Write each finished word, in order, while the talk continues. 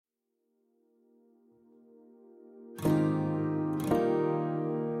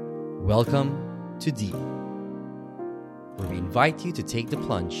Welcome to Deep, where we invite you to take the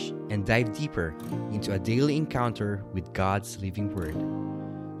plunge and dive deeper into a daily encounter with God's living Word.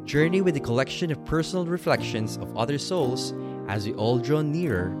 Journey with a collection of personal reflections of other souls as we all draw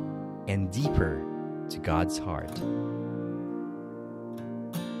nearer and deeper to God's heart.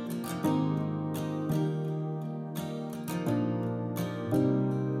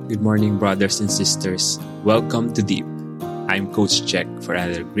 Good morning, brothers and sisters. Welcome to Deep. I'm Coach Jack for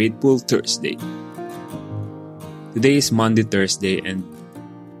another Grateful Thursday. Today is Monday, Thursday, and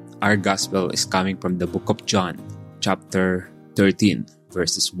our gospel is coming from the book of John, chapter 13,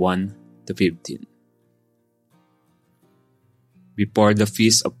 verses 1 to 15. Before the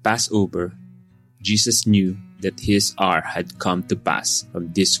feast of Passover, Jesus knew that his hour had come to pass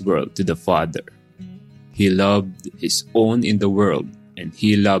from this world to the Father. He loved his own in the world, and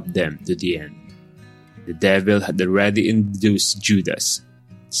he loved them to the end. The devil had already induced Judas,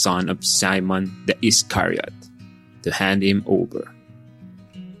 son of Simon the Iscariot, to hand him over.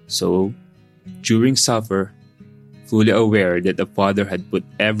 So, during supper, fully aware that the Father had put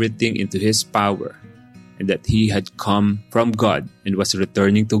everything into his power, and that he had come from God and was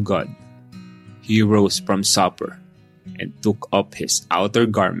returning to God, he rose from supper and took up his outer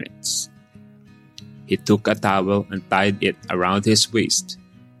garments. He took a towel and tied it around his waist.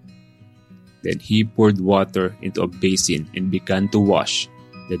 Then he poured water into a basin and began to wash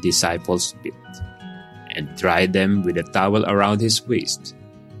the disciples' feet and dry them with a towel around his waist.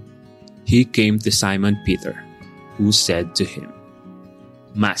 He came to Simon Peter, who said to him,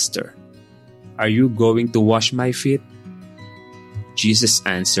 "Master, are you going to wash my feet?" Jesus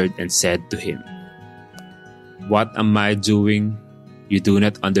answered and said to him, "What am I doing? You do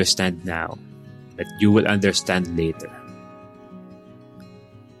not understand now, but you will understand later."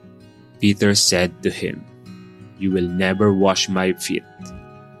 Peter said to him, "You will never wash my feet."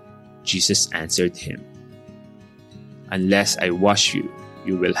 Jesus answered him, "Unless I wash you,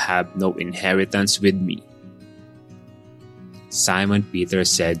 you will have no inheritance with me." Simon Peter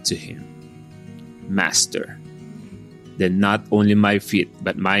said to him, "Master, then not only my feet,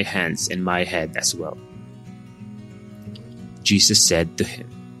 but my hands and my head as well." Jesus said to him,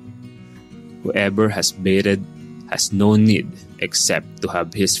 "Whoever has bathed has no need except to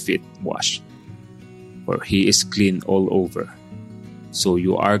have his feet washed, for he is clean all over. So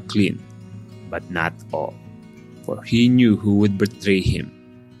you are clean, but not all." For he knew who would betray him.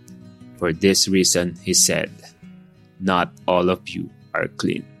 For this reason he said, "Not all of you are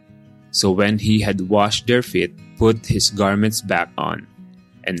clean." So when he had washed their feet, put his garments back on,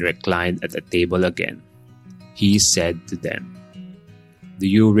 and reclined at the table again, he said to them, "Do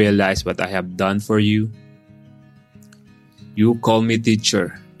you realize what I have done for you? You call me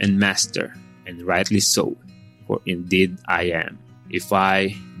teacher and master, and rightly so, for indeed I am. If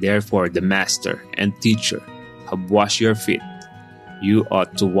I, therefore the master and teacher, have washed your feet, you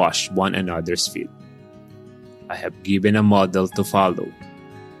ought to wash one another's feet. I have given a model to follow,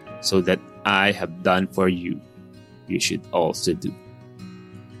 so that I have done for you, you should also do."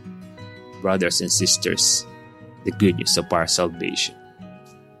 Brothers and sisters, the good news of our salvation.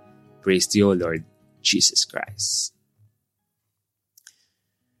 Praise to you, Lord Jesus Christ.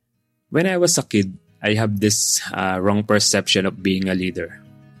 When I was a kid, I have this wrong perception of being a leader.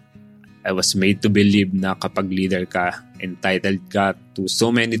 I was made to believe na kapag leader ka, entitled ka to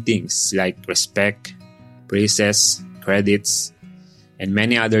so many things like respect, praises, credits, and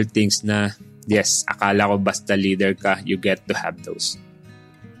many other things na, yes, akala ko basta leader ka, you get to have those.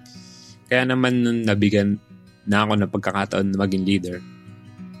 Kaya naman nung nabigyan na ako ng pagkakataon na maging leader,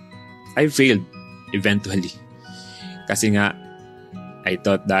 I failed eventually. Kasi nga, I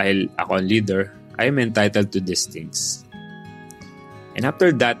thought dahil ako ang leader, I am entitled to these things. And after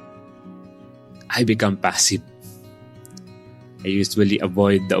that, I become passive. I usually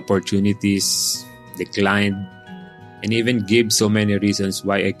avoid the opportunities, declined, and even gave so many reasons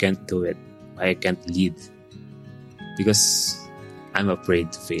why I can't do it, why I can't lead. Because I'm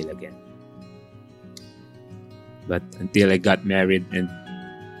afraid to fail again. But until I got married and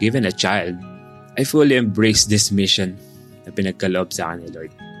given a child, I fully embraced this mission na pinagkaloob sa akin ni Lord,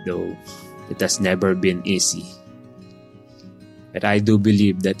 though it has never been easy. But I do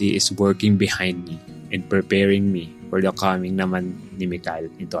believe that He is working behind me and preparing me for the coming naman ni Mikael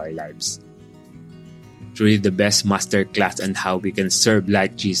into our lives. Truly the best master class on how we can serve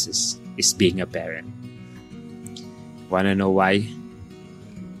like Jesus is being a parent. Wanna know why?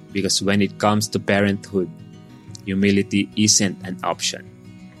 Because when it comes to parenthood, humility isn't an option.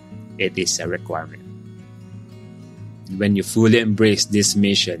 It is a requirement. When you fully embrace this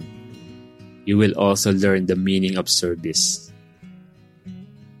mission, you will also learn the meaning of service.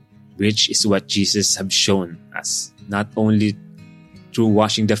 which is what Jesus have shown us, not only through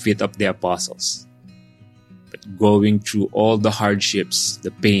washing the feet of the apostles, but going through all the hardships, the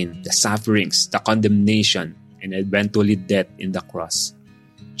pain, the sufferings, the condemnation, and eventually death in the cross,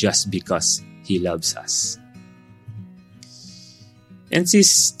 just because He loves us. And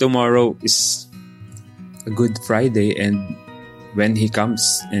since tomorrow is a Good Friday, and when He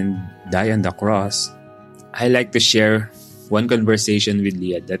comes and die on the cross, I like to share one conversation with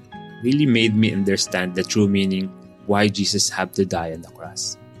Leah that really made me understand the true meaning why Jesus had to die on the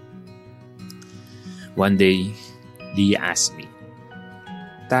cross. One day, Leah asked me,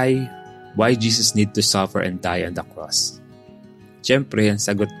 "Tay, why Jesus need to suffer and die on the cross?" Siyempre, ang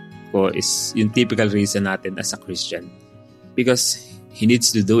sagot ko is yung typical reason natin as a Christian. Because He needs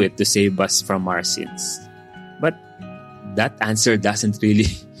to do it to save us from our sins. But that answer doesn't really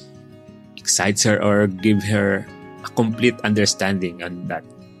excite her or give her a complete understanding on that.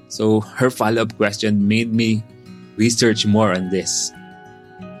 So her follow-up question made me research more on this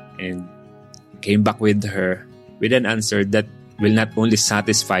and came back with her with an answer that will not only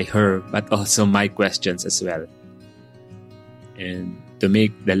satisfy her but also my questions as well. And to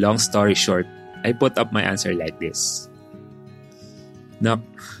make the long story short, I put up my answer like this. Nak,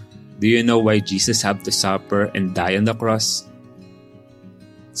 do you know why Jesus had to suffer and die on the cross?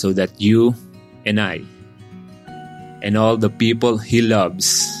 So that you and I and all the people He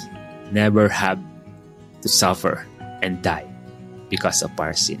loves never have to suffer and die because of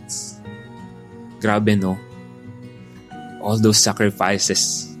our sins. Grabe, no? All those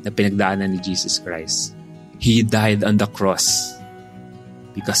sacrifices na pinagdaanan ni Jesus Christ. He died on the cross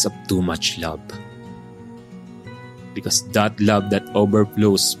because of too much love. Because that love that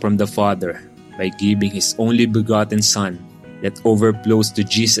overflows from the Father by giving His only begotten Son, that overflows to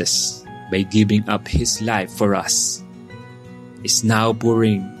Jesus by giving up His life for us, is now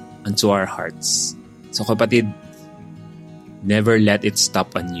pouring onto our hearts. So kapatid, never let it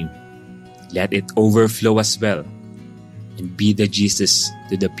stop on you. Let it overflow as well, and be the Jesus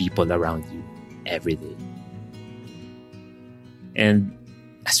to the people around you every day. And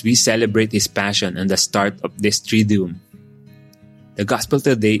as we celebrate His passion and the start of this Triduum, the Gospel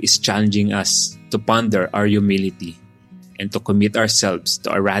today is challenging us to ponder our humility and to commit ourselves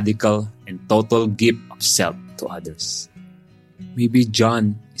to a radical and total gift of self to others. Maybe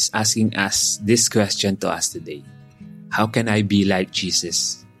John is asking us this question to us today. How can I be like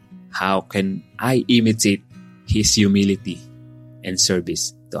Jesus? How can I imitate His humility and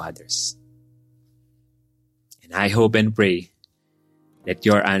service to others? And I hope and pray that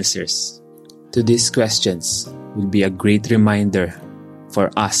your answers to these questions will be a great reminder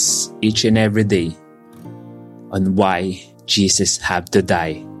for us each and every day on why Jesus had to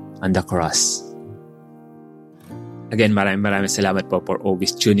die on the cross. Again, maraming salamat po for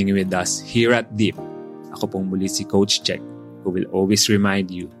always tuning in with us here at Deep. Ako pong muli si Coach Check, who will always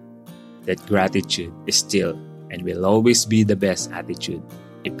remind you that gratitude is still and will always be the best attitude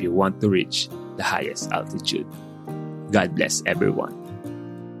if you want to reach the highest altitude. God bless everyone.